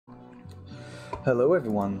Hello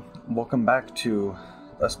everyone, welcome back to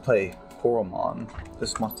Let's Play Coromon. This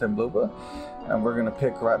is my time Bloba, and we're gonna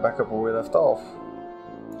pick right back up where we left off.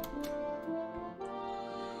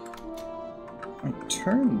 I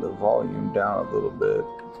turned the volume down a little bit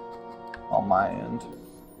on my end.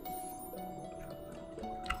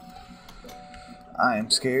 I am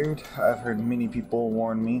scared. I've heard many people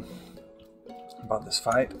warn me about this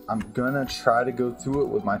fight. I'm gonna try to go through it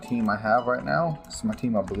with my team I have right now. This is my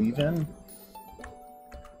team I believe in.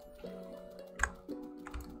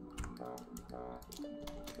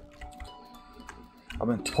 I've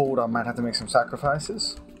been told I might have to make some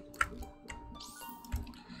sacrifices,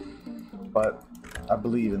 but I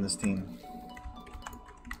believe in this team.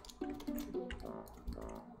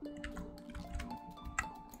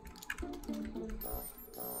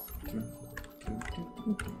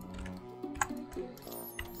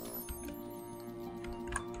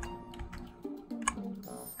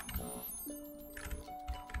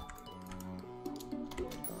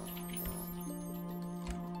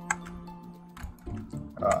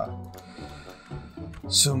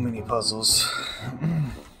 So many puzzles.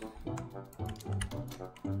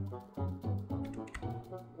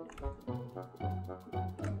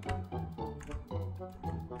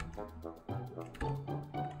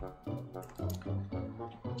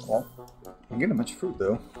 Well, I'm getting a bunch of fruit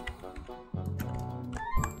though.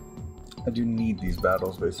 I do need these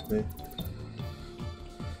battles basically.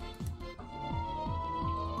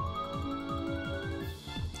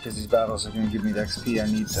 Because these battles are going to give me the XP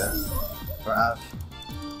I need to thrive.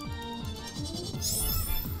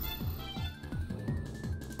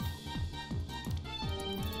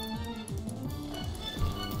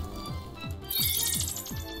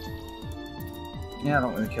 Yeah, I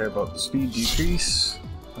don't really care about the speed decrease,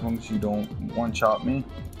 as long as you don't one-shot me.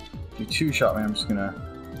 If you two-shot me, I'm just gonna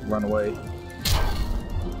run away.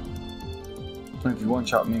 And if you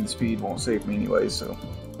one-shot me, the speed won't save me anyway, so.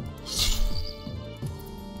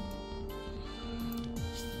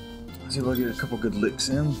 Let's see if I get a couple good licks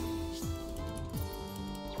in.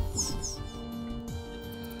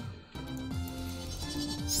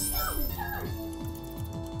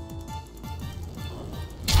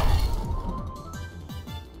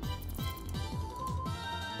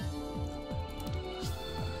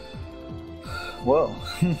 Well,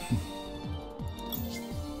 this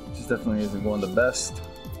definitely isn't going the best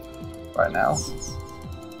right now.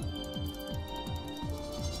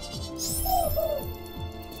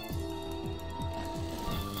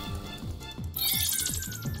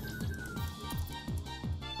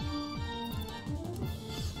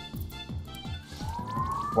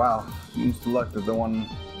 Wow, used to luck that the one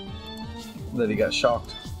that he got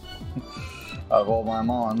shocked out of all my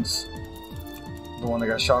mons. The one that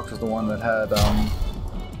got shocked was the one that had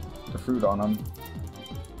the fruit on him.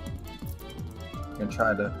 Gonna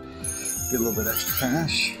try to get a little bit extra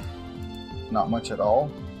cash. Not much at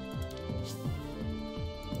all.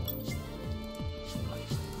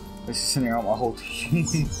 This is sending out my whole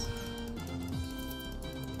team.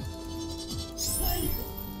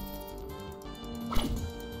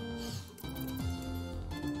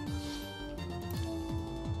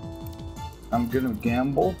 I'm gonna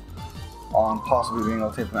gamble on possibly being able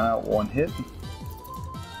to take them out one hit.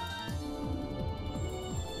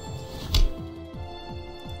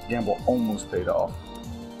 Gamble almost paid off.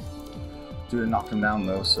 Dude knocked him down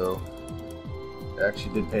though, so it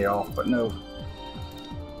actually did pay off, but no.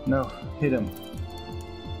 No, hit him.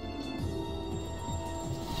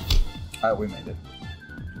 Alright, we made it.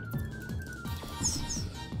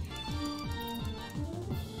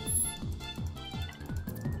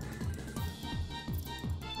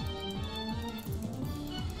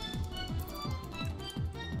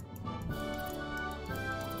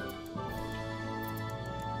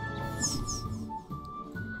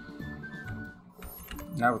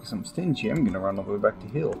 Now because I'm stingy, I'm going to run all the way back to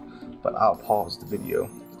Hill, but I'll pause the video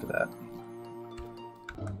for that.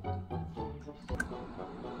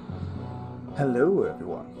 Hello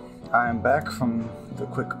everyone, I am back from the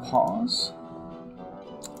quick pause.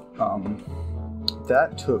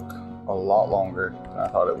 That took a lot longer than I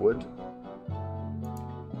thought it would.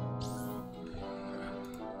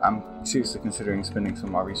 I'm seriously considering spending some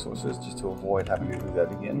of my resources just to avoid having to do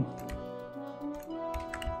that again.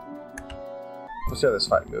 We'll see how this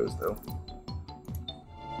fight goes, though.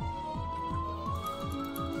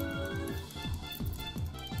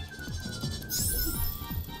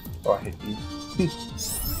 Oh, I hate you.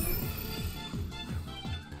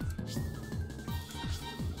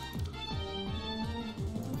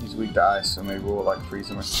 He's weak to ice, so maybe we'll like freeze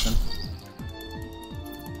him or something.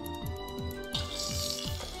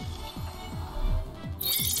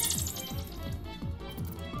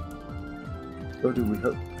 Oh, dude,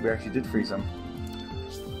 we actually did freeze him.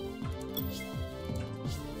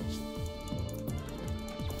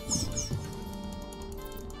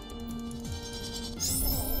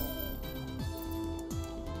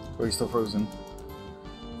 Or he's still frozen.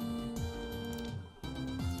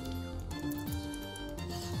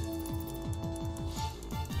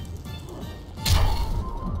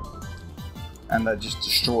 And that just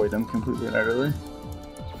destroyed him completely and utterly.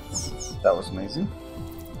 That was amazing.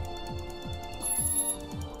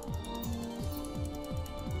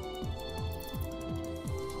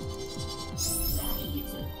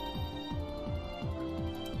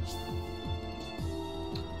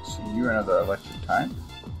 So you're another electric type.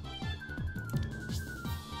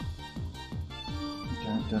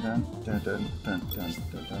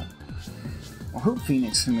 I hope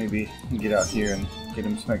Phoenix can maybe get out here and get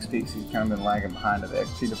him some XP, because he's kind of been lagging behind at the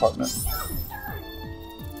XP department.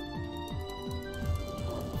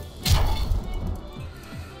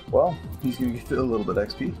 Well, he's going to get a little bit of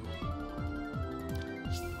XP.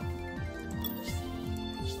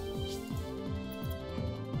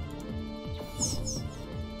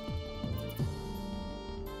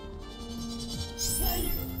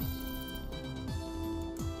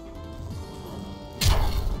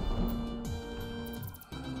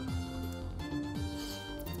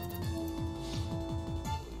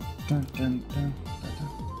 Dun, dun, dun, dun, dun.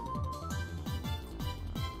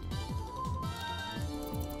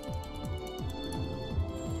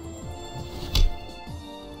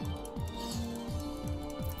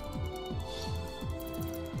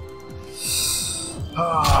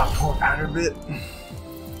 Ah, poor powder bit.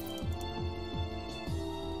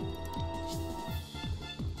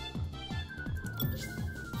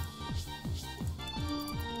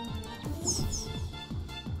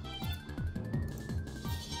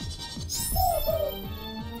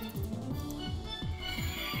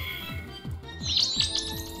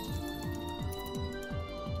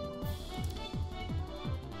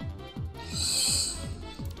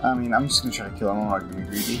 I mean, I'm just gonna try to kill him. I'm not gonna be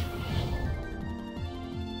greedy.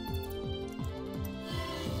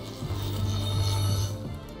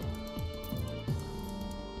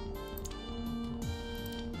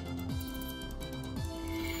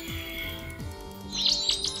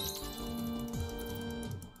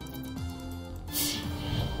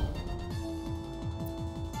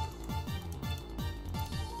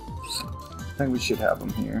 I think we should have him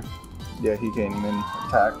here. Yeah, he can't even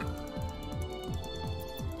attack.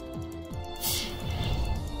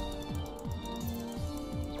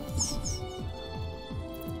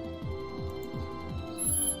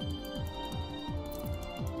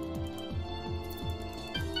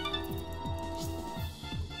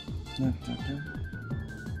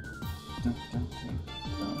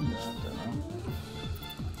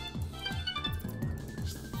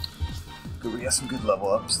 Good, we got some good level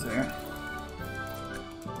ups there.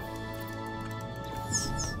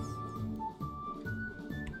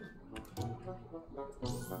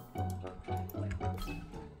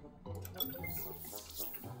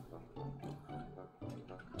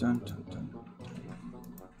 Dun, dun, dun.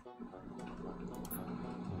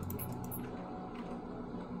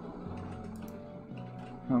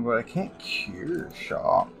 Oh, but I can't cure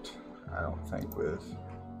shocked, I don't think, with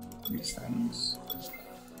these things.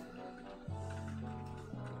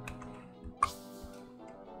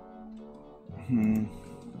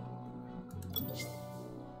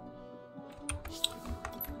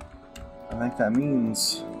 I think that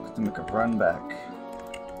means I have to make a run back.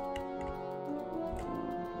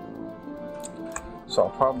 So I'll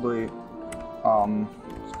probably just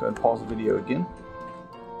go ahead and pause the video again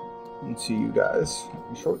and see you guys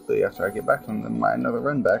shortly after I get back from my another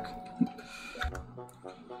run back.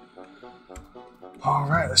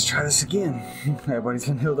 Alright, let's try this again. Everybody's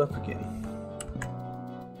been healed up again.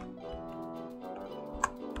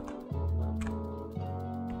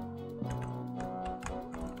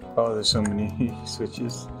 Oh, there's so many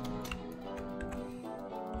switches.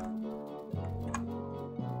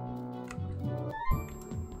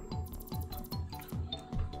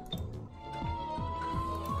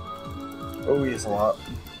 Oh, yes, a lot.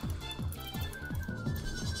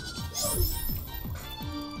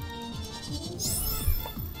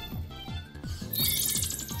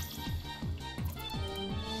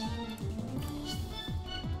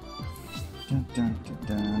 Dun, dun, dun,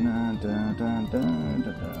 dun, dun, dun, dun,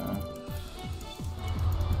 dun.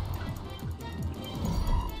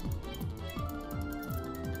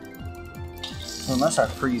 So unless I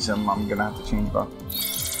freeze him, I'm gonna have to change the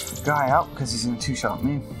guy out because he's gonna two-shot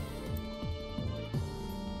me.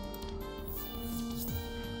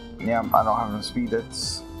 Yeah, I don't have enough speed.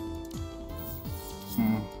 That's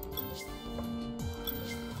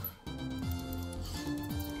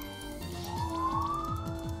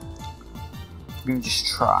I'm gonna just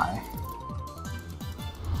try.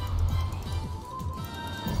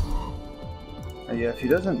 Yeah, if he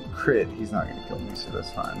doesn't crit, he's not gonna kill me, so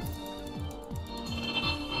that's fine.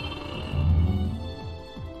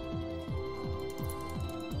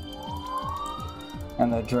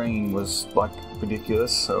 And that drain was like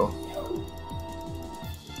ridiculous, so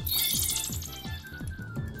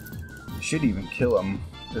you should even kill him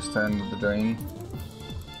this turn with the drain.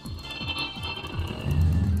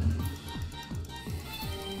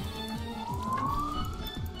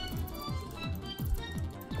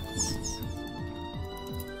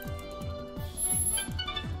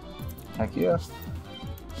 Heck yeah.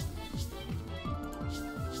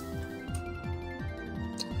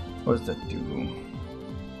 What does that do?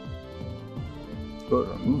 Go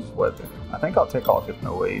to removes weather. I think I'll take off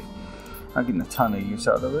Hypno Wave. I'm getting a ton of use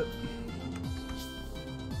out of it.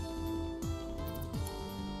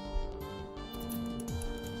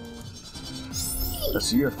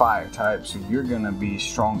 So you're a fire type, so you're gonna be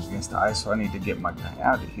strong against ice, so I need to get my guy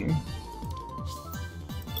out of here.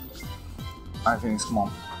 Alright, Phoenix, come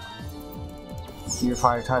on. You're a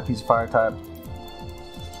fire type, he's a fire type.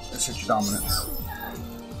 Assert your dominance.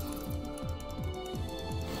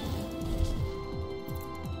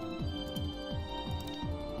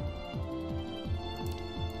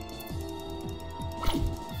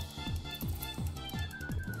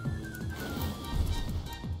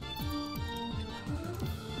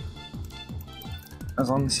 As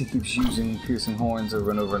long as he keeps using Piercing Horns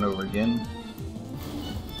over and over and over again,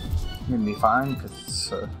 you're gonna be fine, because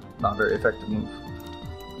it's not a very effective move.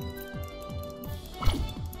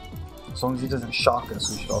 As long as he doesn't shock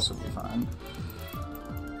us, we should also be fine.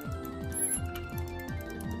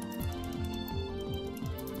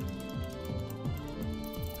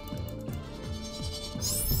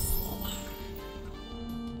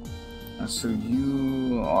 So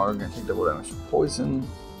you are going to take double damage from poison.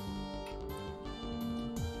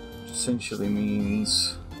 Which essentially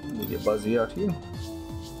means we get Buzzy out here.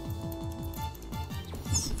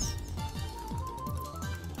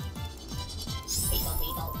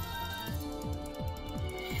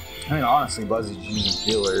 I mean, honestly, Buzzy's using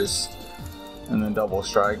feelers, and then double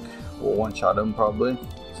strike will one-shot him probably.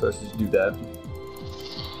 So let's just do that.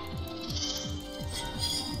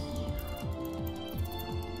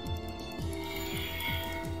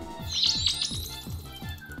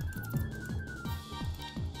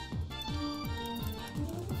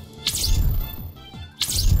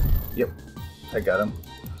 Yep, I got him.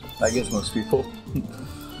 That gets most people.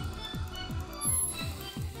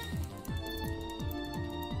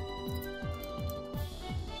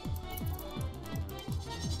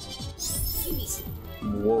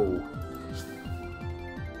 Whoa.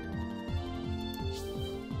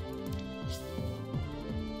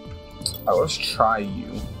 Alright, let's try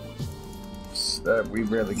you. We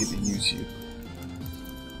rarely get to use you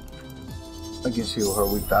against people who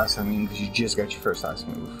are weak to ice. I mean, because you just got your first ice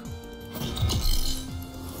move.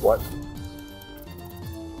 What?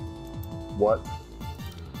 What?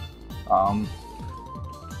 I'm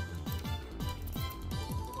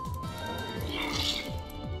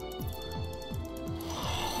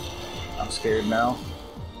scared now.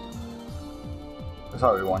 I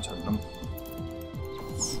thought we one-shotted them.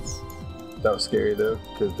 That was scary though,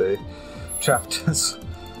 because they trapped us.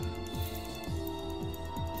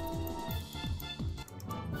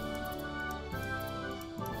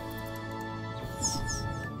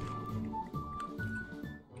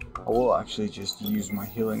 I will actually just use my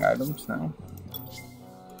healing items now.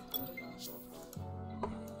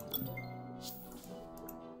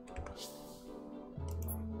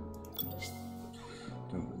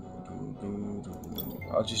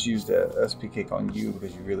 I'll just use the SP kick on you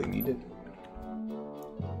because you really need it.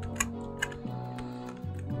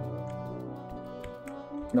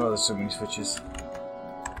 No, there's so many switches.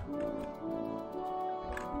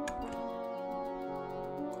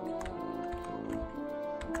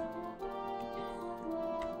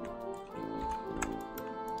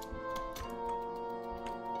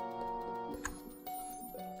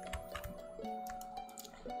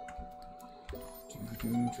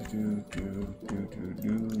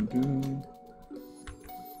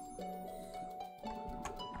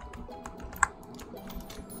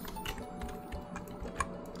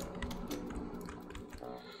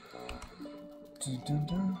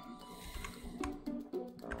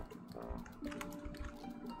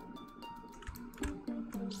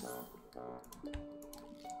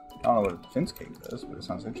 I don't know what a defense cake does, but it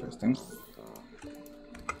sounds interesting.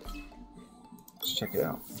 Let's check it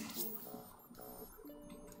out.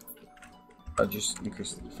 I just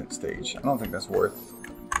increased the defense stage. I don't think that's worth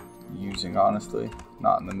using, honestly.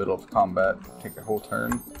 Not in the middle of combat. Take a whole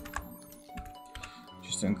turn.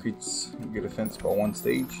 Just to increase your defense by 1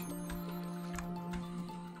 stage.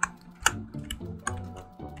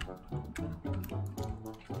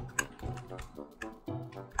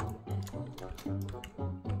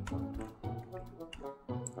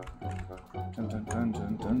 Dun dun dun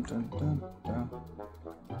dun dun dun dun dun.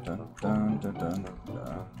 Dun dun dun dun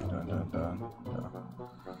dun dun dun dun.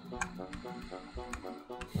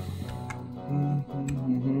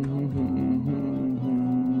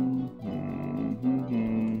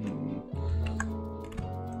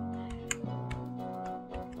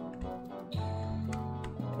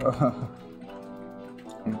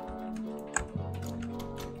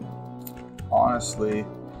 Honestly,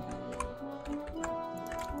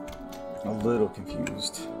 a little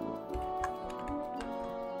confused.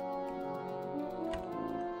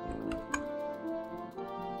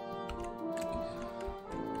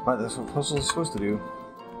 But that's what puzzle is supposed to do.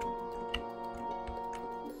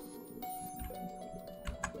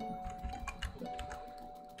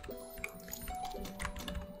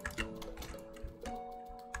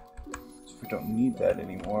 So if we don't need that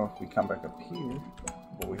anymore, if we come back up here,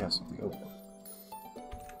 well, we have something open.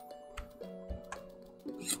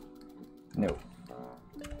 No.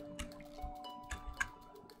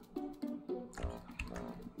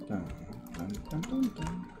 Dun, dun, dun, dun,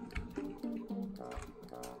 dun.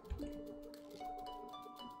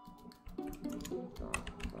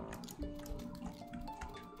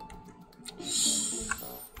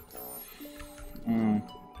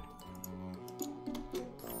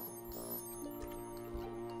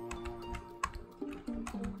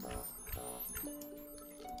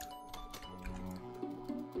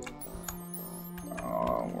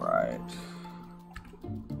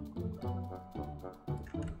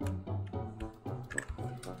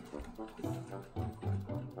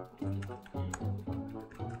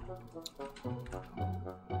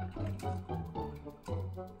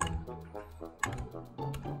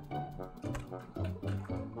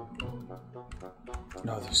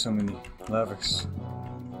 Oh, there's so many levers.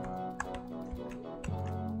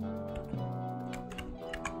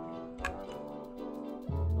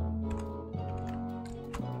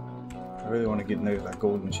 I really want to get near that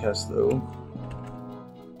golden chest, though.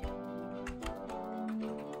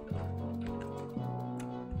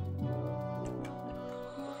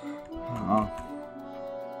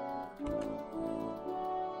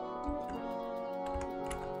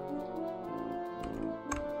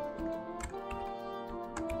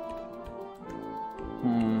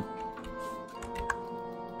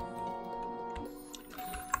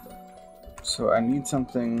 So I need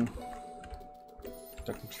something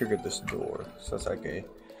that can trigger this door. So it's like a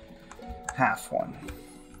half one.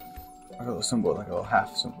 Like a little symbol, like a little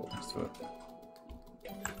half symbol next to it.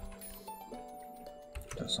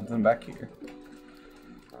 There's something back here.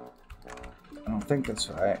 I don't think that's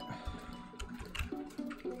right.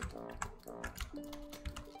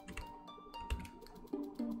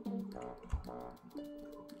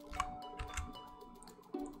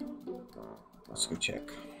 Let's go check.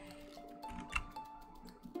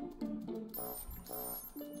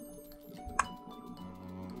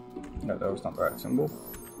 No, that was not the right symbol.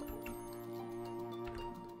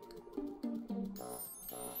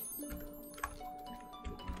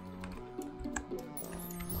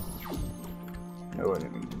 No, I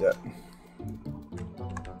didn't do that.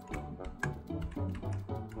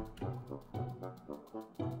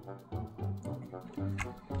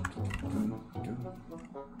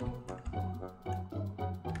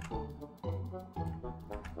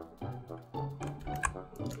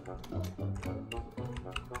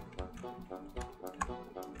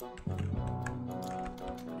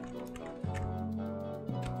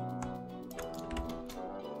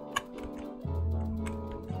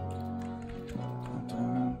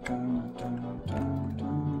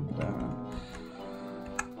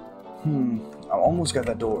 I almost got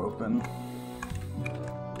that door open.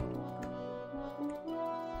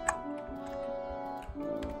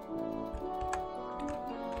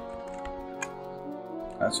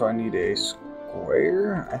 So I need a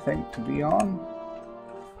square, I think, to be on.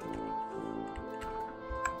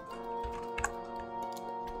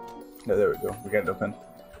 No, there we go. We got it open.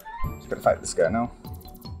 Just gotta fight this guy now.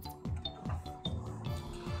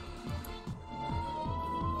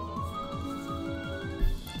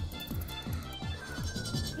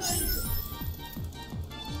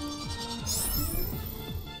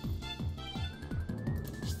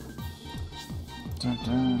 Dun,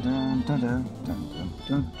 dun, dun, dun, dun, dun,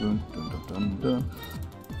 dun, dun, dun, dun, dun.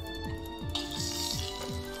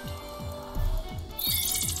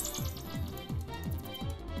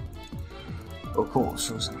 Oh, cool. It's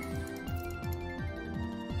frozen.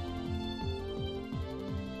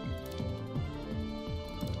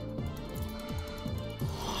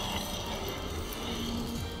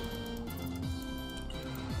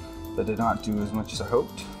 That did not do as much as I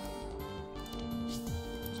hoped.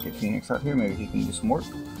 Let's get Phoenix out here. Maybe he can do some work.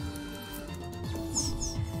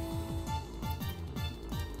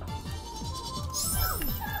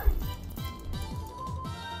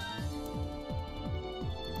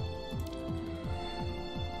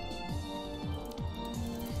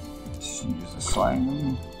 Use the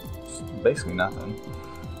slam. It's basically nothing.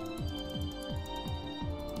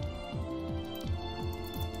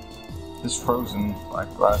 This frozen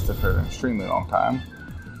like lasted for an extremely long time.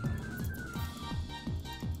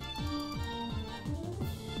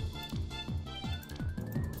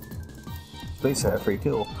 Basically a free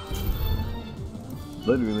kill.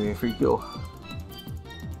 Literally a free kill.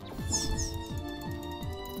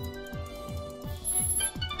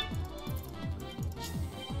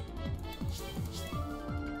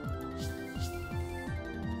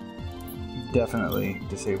 Definitely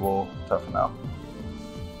disable tough enough.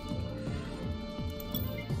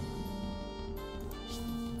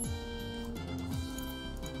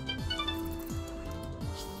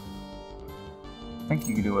 I think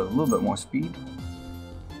you can do it a little bit more speed.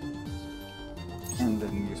 And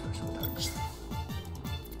then use special attacks.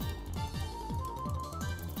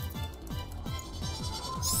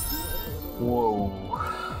 Whoa.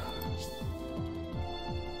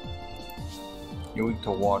 You're weak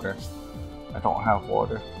to water. I don't have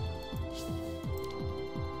water.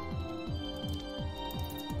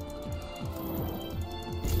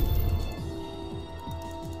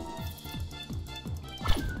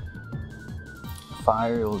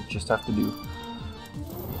 Fire, you'll just have to do.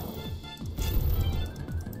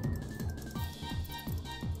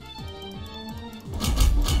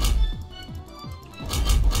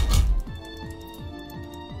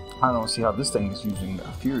 I don't see how this thing is using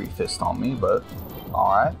a Fury Fist on me, but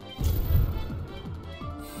alright.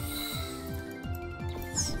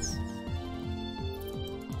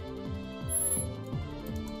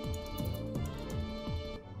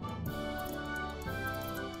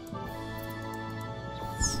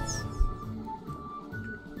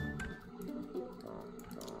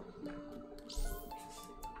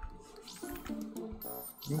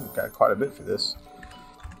 Ooh, got quite a bit for this.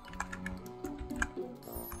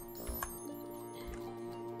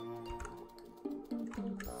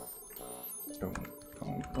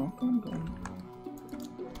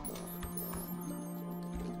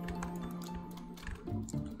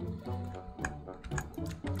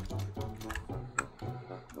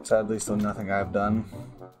 Sadly, still nothing I've done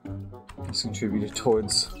has contributed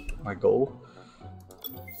towards my goal.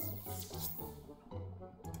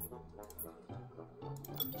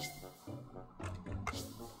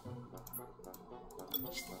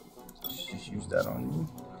 Just use that on you.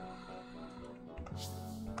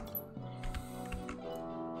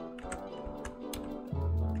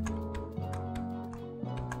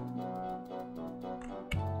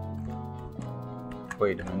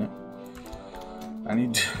 Wait a minute. I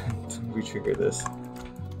need to re-trigger this.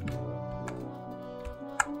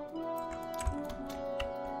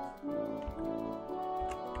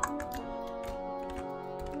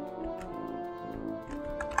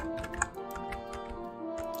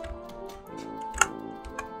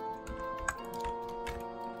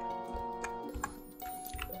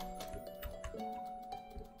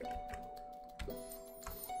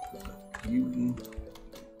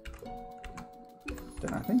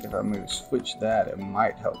 Then I think if I maybe switch that, it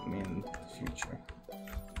might help me in the future.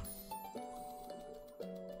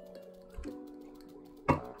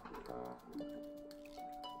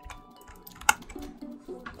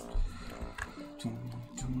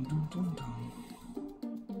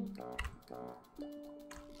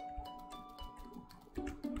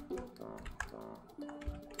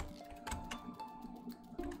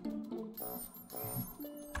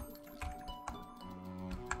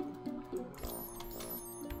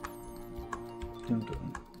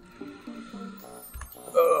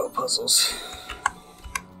 Oh, puzzles.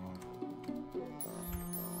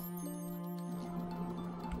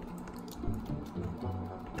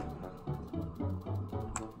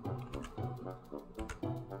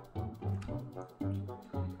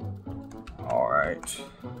 All right.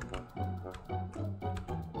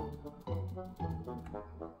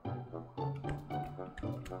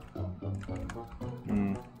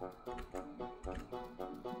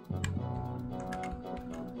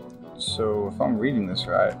 So if I'm reading this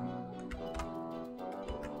right,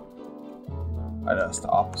 I know it's the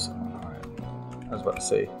opposite one. Alright. I was about to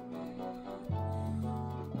say.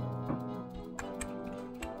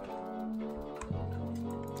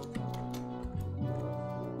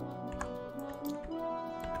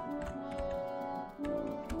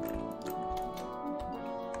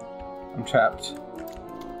 I'm trapped.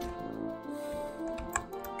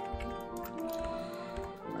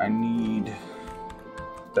 I need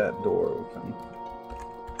that door open.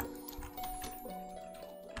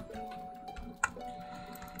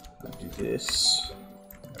 I'll do this.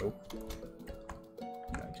 Nope.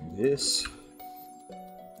 I'll do this.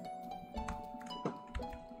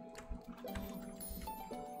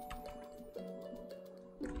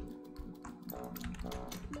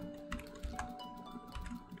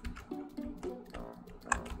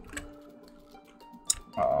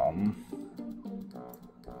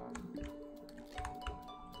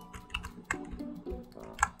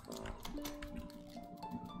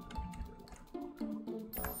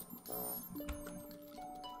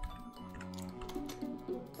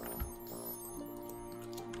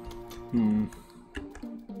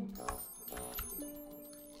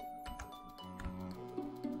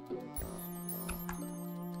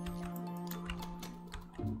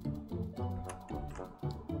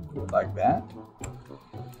 Like that,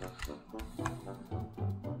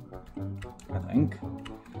 I think.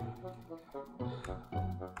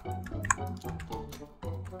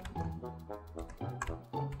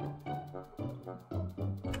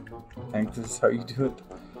 I think this is how you do it.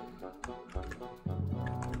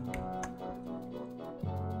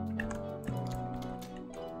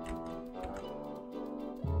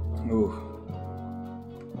 Ooh.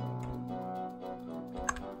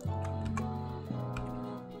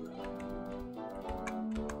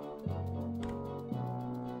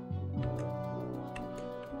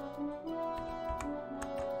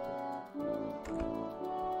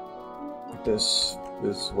 This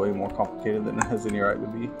is way more complicated than it has any right to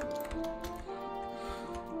be.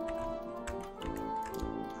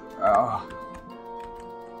 Ah.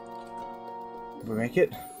 Did we make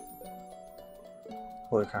it?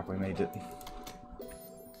 Holy crap, we made it.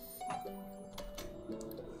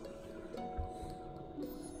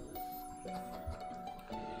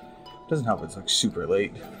 Doesn't help it's like super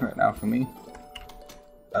late right now for me.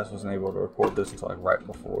 I just wasn't able to record this until like right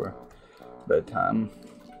before bedtime.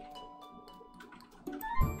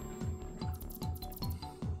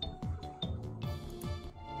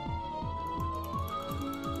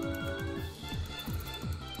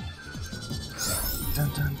 Dun,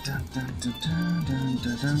 dun, dun, dun, dun, dun,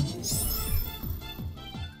 dun, dun.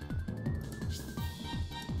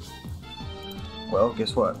 Well,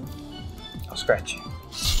 guess what? I'll scratch you.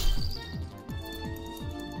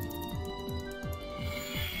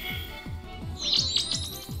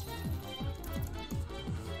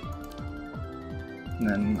 And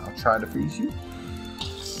then I'll try to freeze you.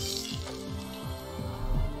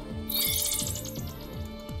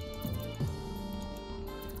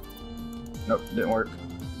 Nope, didn't work.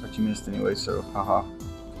 But you missed anyway, so haha.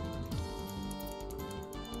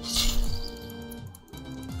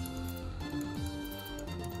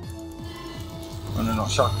 Oh no,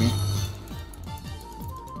 don't shock me.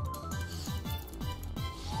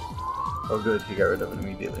 Oh good, he got rid of it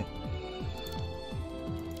immediately.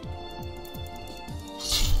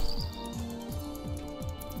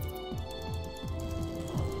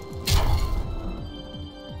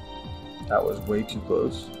 That was way too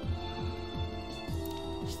close.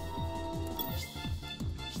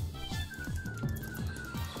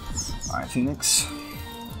 Alright, Phoenix.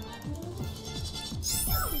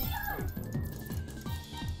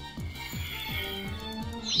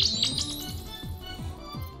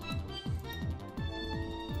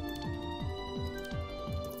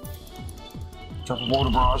 Drop a water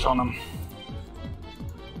barrage on him.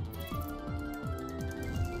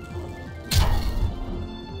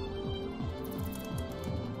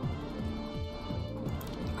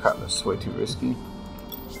 Crap, that's way too risky.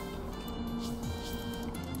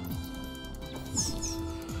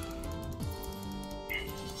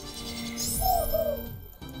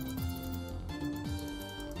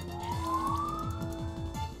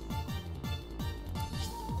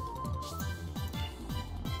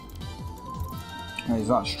 He's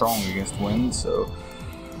not strong against wind, so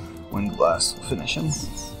wind blast will finish him.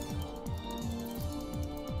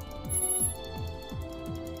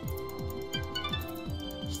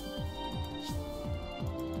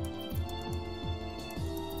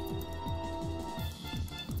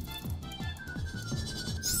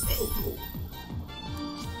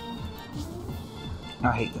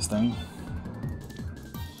 I hate this thing.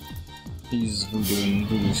 He uses Voodoo and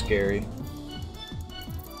Voodoo's scary.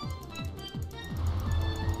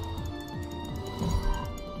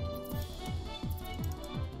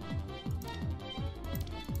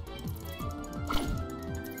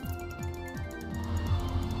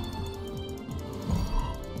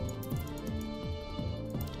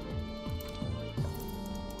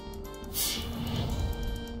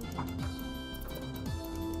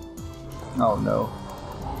 Oh no.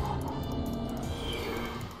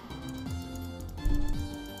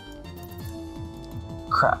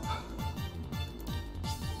 Crap.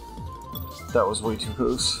 That was way too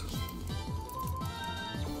close.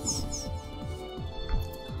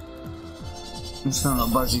 It's not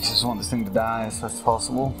a buzzy, just want this thing to die as fast as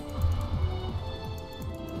possible.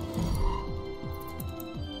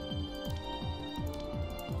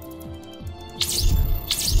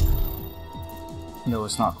 No,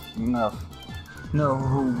 it's not enough. No,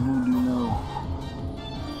 Voodoo, no.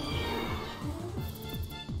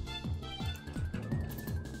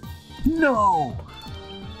 No!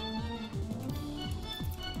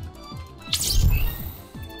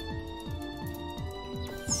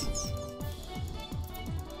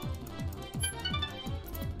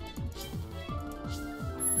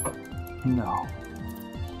 No.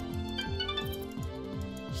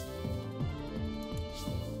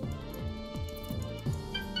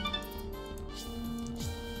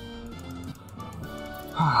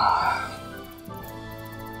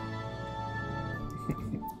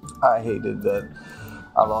 I hated that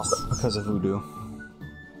I lost that because of Voodoo.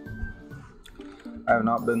 I have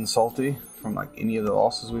not been salty from like any of the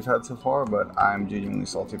losses we've had so far, but I'm genuinely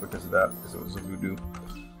salty because of that, because it was a Voodoo.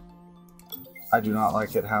 I do not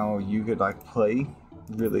like it how you could like play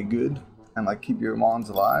really good and like keep your mons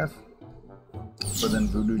alive, but then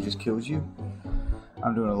Voodoo just kills you.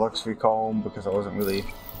 I'm doing a Lux recall because I wasn't really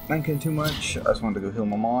thinking too much. I just wanted to go heal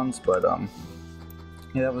my mons, but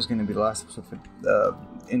yeah, that was going to be the last episode for,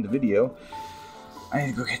 in the video. I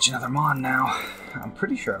need to go catch another mon now. I'm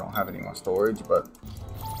pretty sure I don't have any more storage, but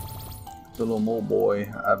the little mole boy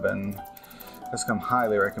has come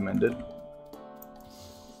highly recommended.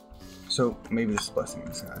 So maybe this is blessing in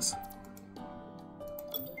disguise.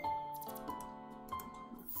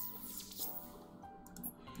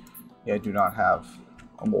 Yeah, I do not have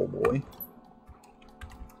a mole boy.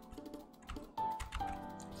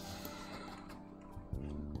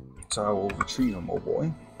 So I will retrieve a mole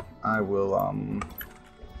boy. I will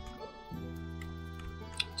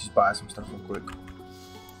just buy some stuff real quick.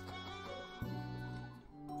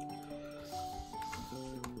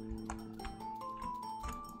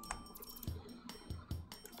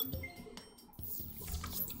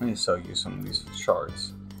 I need to sell you some of these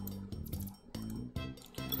shards.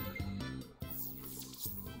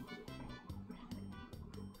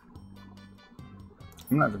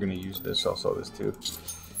 I'm never going to use this, so I'll sell this too.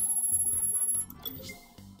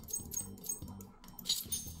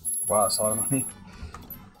 Wow, that's a lot of money.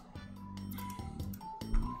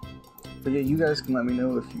 But yeah, you guys can let me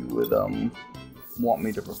know if you would want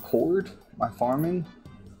me to record my farming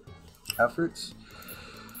efforts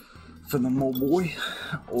for the mole boy,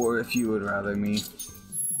 or if you would rather me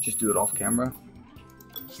just do it off camera.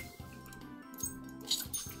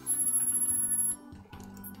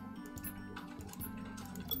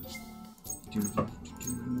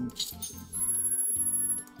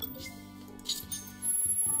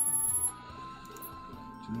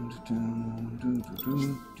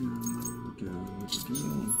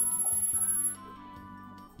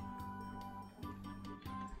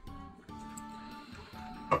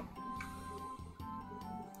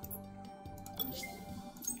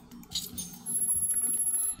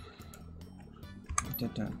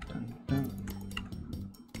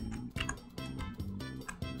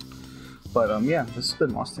 But yeah, this has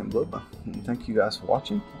been Lost in Bloba. Thank you guys for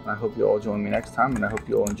watching, and I hope you all join me next time, and I hope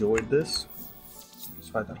you all enjoyed this,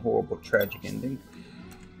 despite that horrible, tragic ending.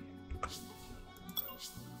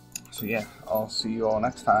 So yeah, I'll see you all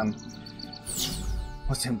next time.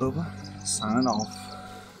 Lost in Bloba, signing off.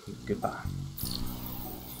 Goodbye.